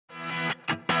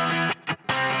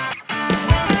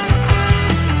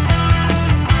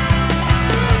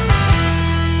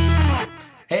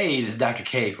Hey, this is Dr.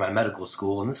 K from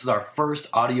iMedicalSchool, and this is our first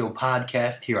audio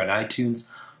podcast here on iTunes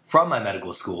from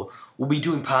iMedicalSchool. We'll be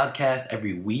doing podcasts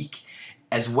every week,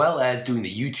 as well as doing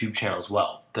the YouTube channel as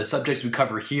well. The subjects we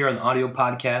cover here on the audio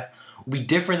podcast will be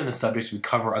different than the subjects we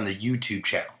cover on the YouTube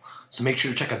channel. So make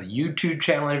sure to check out the YouTube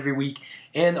channel every week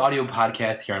and the audio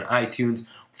podcast here on iTunes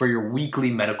for your weekly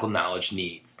medical knowledge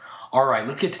needs. Alright,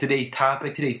 let's get to today's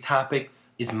topic. Today's topic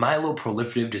is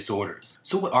myeloproliferative disorders.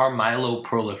 So what are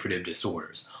myeloproliferative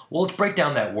disorders? Well, let's break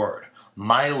down that word.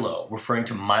 Myelo, referring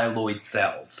to myeloid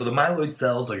cells. So the myeloid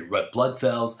cells are your red blood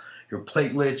cells, your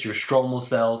platelets, your stromal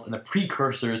cells, and the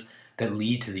precursors that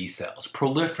lead to these cells.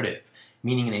 Proliferative,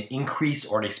 meaning an increase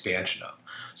or an expansion of.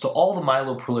 So all the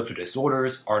myeloproliferative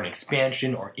disorders are an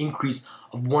expansion or increase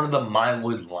of one of the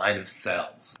myeloid line of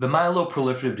cells. The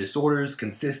myeloproliferative disorders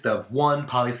consist of 1.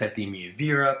 Polycythemia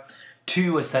vera,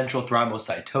 2. Essential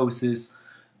thrombocytosis,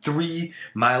 3.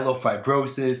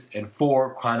 Myelofibrosis, and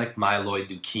 4. Chronic myeloid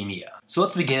leukemia. So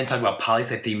let's begin talking about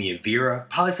polycythemia vera.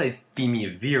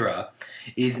 Polycythemia vera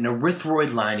is an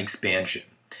erythroid line expansion.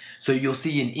 So you'll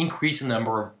see an increase in the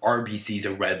number of RBCs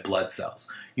or red blood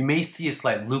cells. You may see a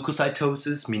slight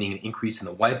leukocytosis, meaning an increase in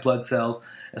the white blood cells,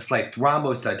 a slight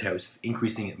thrombocytosis,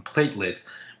 increasing in platelets,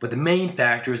 but the main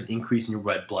factor is an increase in your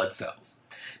red blood cells.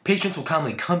 Patients will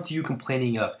commonly come to you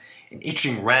complaining of an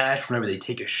itching rash whenever they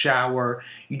take a shower.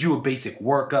 You do a basic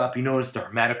workup, you notice their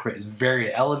hematocrit is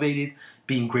very elevated,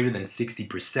 being greater than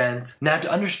 60%. Now,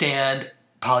 to understand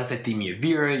polycythemia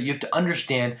vera, you have to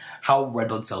understand how red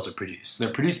blood cells are produced. They're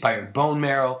produced by your bone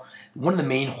marrow. One of the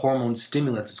main hormone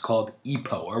stimulants is called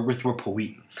EPO, or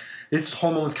erythropoietin. This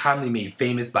hormone is commonly made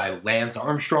famous by Lance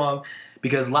Armstrong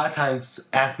because a lot of times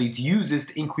athletes use this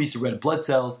to increase the red blood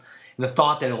cells in the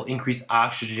thought that it will increase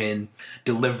oxygen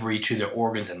delivery to their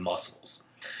organs and muscles.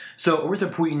 So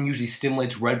erythropoietin usually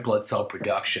stimulates red blood cell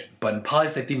production, but in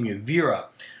polycythemia vera,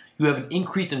 you have an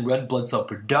increase in red blood cell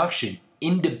production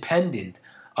independent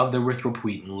of the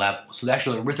erythropoietin level. So the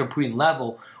actual erythropoietin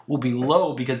level will be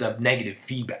low because of negative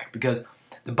feedback, because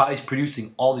the body's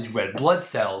producing all these red blood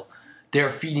cells, they're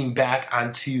feeding back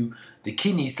onto the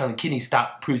kidneys, telling the kidneys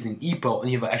stop producing EPO,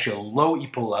 and you have actually a low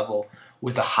EPO level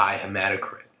with a high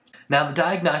hematocrit. Now, the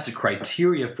diagnostic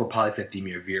criteria for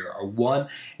polycythemia vera are 1.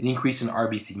 An increase in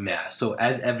RBC mass, so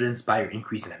as evidenced by your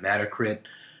increase in hematocrit.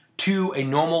 2. A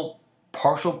normal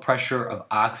partial pressure of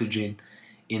oxygen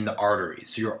in the arteries,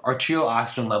 so your arterial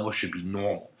oxygen level should be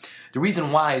normal. The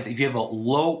reason why is if you have a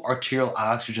low arterial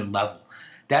oxygen level,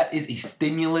 that is a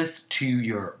stimulus to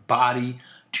your body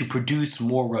to produce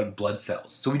more red blood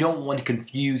cells. So we don't want to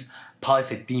confuse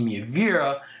polycythemia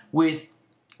vera with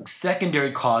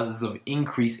secondary causes of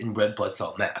increase in red blood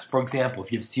cell mass. For example,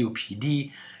 if you have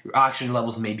COPD, your oxygen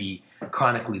levels may be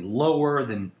chronically lower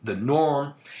than the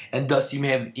norm, and thus you may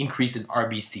have an increase in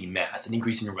RBC mass, an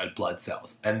increase in your red blood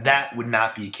cells, and that would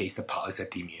not be a case of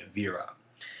polycythemia vera.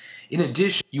 In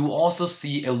addition, you will also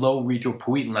see a low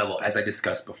erythropoietin level, as I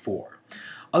discussed before.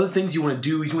 Other things you want to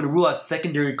do is you want to rule out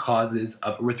secondary causes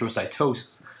of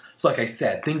erythrocytosis. So like I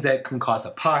said, things that can cause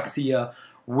hypoxia,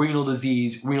 renal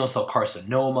disease, renal cell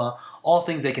carcinoma, all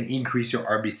things that can increase your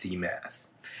RBC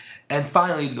mass. And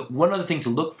finally, one other thing to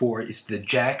look for is the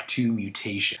JAK2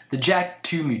 mutation. The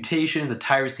JAK2 mutation is a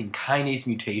tyrosine kinase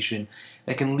mutation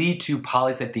that can lead to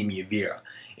polycythemia vera.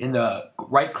 In the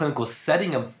right clinical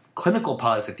setting of clinical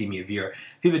polycythemia vera,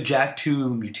 if you have a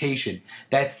JAK2 mutation,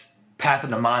 that's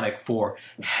pathognomonic for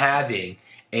having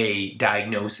a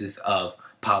diagnosis of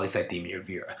polycythemia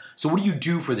vera. So what do you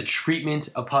do for the treatment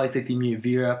of polycythemia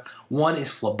vera? 1 is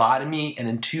phlebotomy, and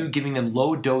then 2, giving them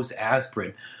low-dose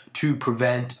aspirin to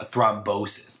prevent a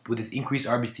thrombosis. With this increased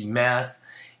RBC mass,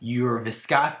 your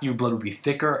viscosity of your blood will be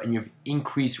thicker, and you have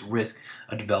increased risk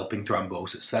of developing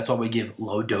thrombosis. So that's why we give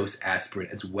low-dose aspirin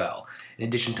as well, in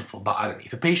addition to phlebotomy.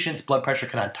 If a patient's blood pressure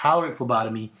cannot tolerate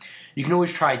phlebotomy, you can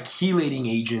always try chelating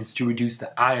agents to reduce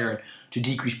the iron to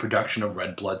decrease production of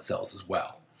red blood cells as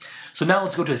well. So now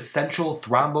let's go to essential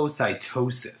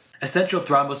thrombocytosis. Essential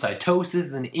thrombocytosis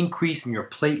is an increase in your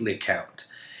platelet count.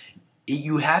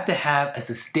 You have to have a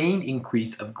sustained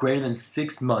increase of greater than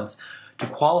 6 months to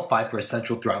qualify for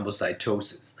essential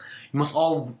thrombocytosis. You must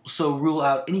also rule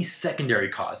out any secondary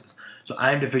causes. So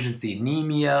iron deficiency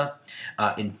anemia,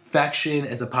 infection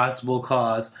as a possible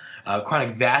cause,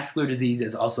 chronic vascular disease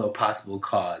is also a possible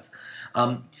cause.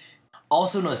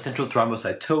 Also known as essential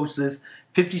thrombocytosis,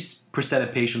 50%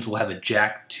 of patients will have a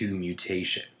JAK2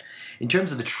 mutation. In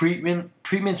terms of the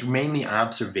treatment's mainly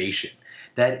observation.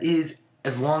 That is,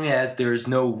 as long as there is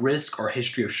no risk or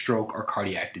history of stroke or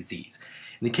cardiac disease.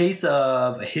 In the case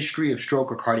of a history of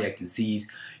stroke or cardiac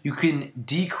disease, you can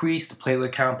decrease the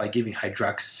platelet count by giving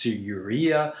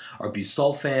hydroxyurea or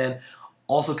busulfan.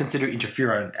 Also consider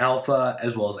interferon alpha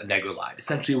as well as anagrelide.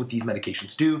 Essentially what these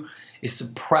medications do is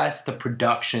suppress the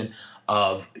production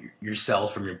of your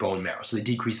cells from your bone marrow. So they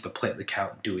decrease the platelet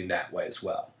count doing that way as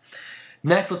well.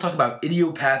 Next, let's talk about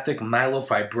idiopathic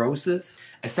myelofibrosis.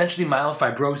 Essentially,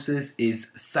 myelofibrosis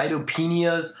is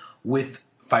cytopenias with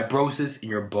fibrosis in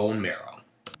your bone marrow.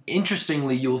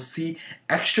 Interestingly, you'll see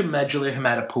extramedullary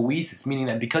hematopoiesis, meaning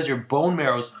that because your bone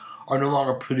marrows are no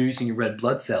longer producing your red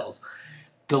blood cells,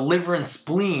 the liver and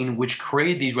spleen, which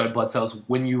created these red blood cells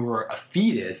when you were a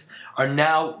fetus, are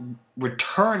now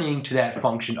returning to that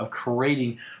function of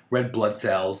creating red blood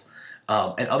cells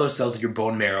and other cells that your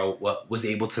bone marrow was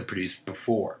able to produce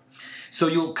before. So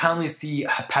you'll commonly see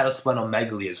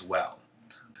hepatosplenomegaly as well.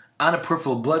 On a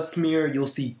peripheral blood smear, you'll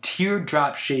see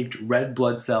teardrop-shaped red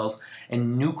blood cells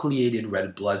and nucleated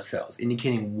red blood cells,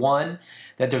 indicating one,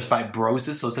 that there's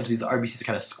fibrosis, so essentially these RBCs are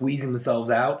kind of squeezing themselves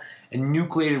out, and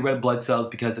nucleated red blood cells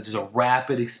because there's a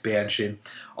rapid expansion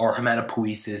or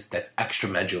hematopoiesis that's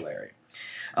extramedullary.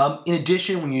 In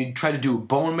addition, when you try to do a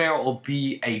bone marrow, it'll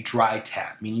be a dry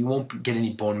tap, meaning you won't get any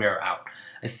bone marrow out.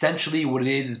 Essentially what it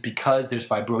is because there's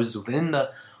fibrosis within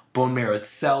the bone marrow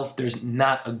itself, there's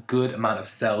not a good amount of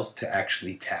cells to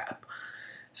actually tap.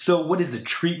 So what is the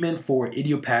treatment for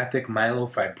idiopathic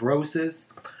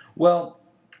myelofibrosis? Well,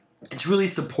 it's really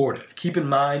supportive. Keep in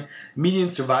mind, median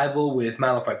survival with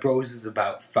myelofibrosis is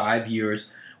about 5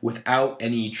 years without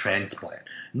any transplant.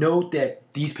 Note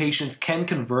that these patients can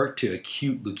convert to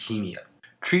acute leukemia.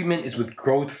 Treatment is with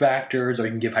growth factors, or you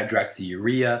can give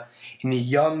hydroxyurea. In the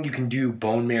young, you can do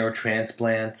bone marrow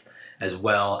transplants as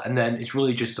well, and then it's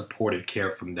really just supportive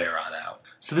care from there on out.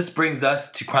 So this brings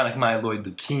us to chronic myeloid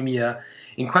leukemia.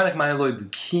 In chronic myeloid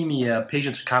leukemia,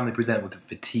 patients commonly present with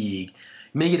fatigue.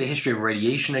 You may get a history of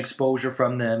radiation exposure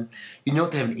from them. You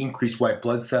note they have an increased white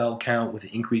blood cell count with an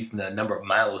increase in the number of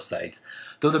myelocytes,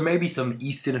 though there may be some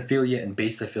eosinophilia and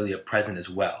basophila present as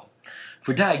well.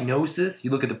 For diagnosis,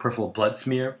 you look at the peripheral blood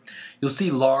smear. You'll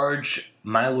see large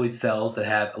myeloid cells that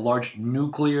have a large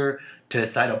nuclear to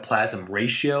cytoplasm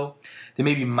ratio. They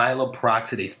may be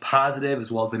myeloperoxidase positive,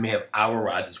 as well as they may have Auer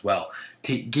rods as well,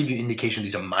 to give you indication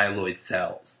these are myeloid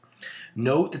cells.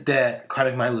 Note that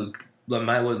chronic myeloid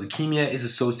leukemia is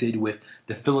associated with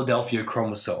the Philadelphia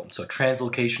chromosome, so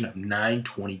translocation of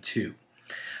 922.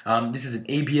 This is an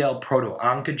ABL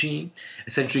proto-oncogene,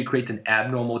 essentially creates an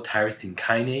abnormal tyrosine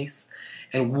kinase.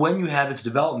 And when you have this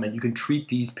development, you can treat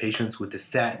these patients with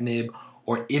dasatinib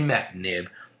or imatinib,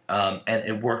 and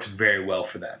it works very well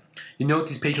for them. You note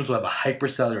these patients will have a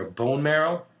hypercellular bone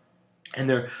marrow, and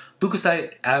their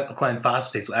leukocyte alkaline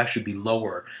phosphatase will actually be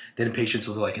lower than in patients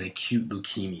with like an acute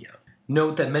leukemia.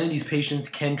 Note that many of these patients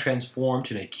can transform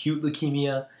to an acute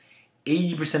leukemia.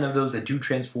 80% of those that do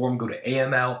transform go to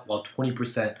AML, while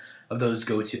 20% of those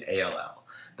go to ALL.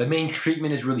 The main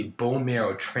treatment is really bone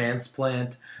marrow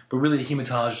transplant, but really the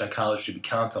hematologist oncologist should be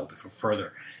consulted for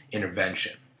further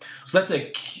intervention. So that's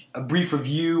a brief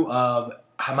review of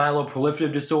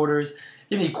myeloproliferative disorders. If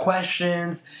you have any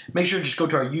questions, make sure to just go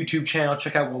to our YouTube channel,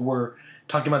 check out what we're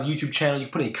talking about on the YouTube channel. You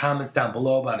can put any comments down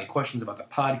below about any questions about the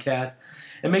podcast,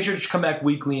 and make sure to come back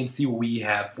weekly and see what we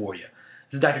have for you.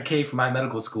 This is Dr. K from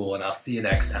iMedicalSchool, and I'll see you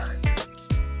next time.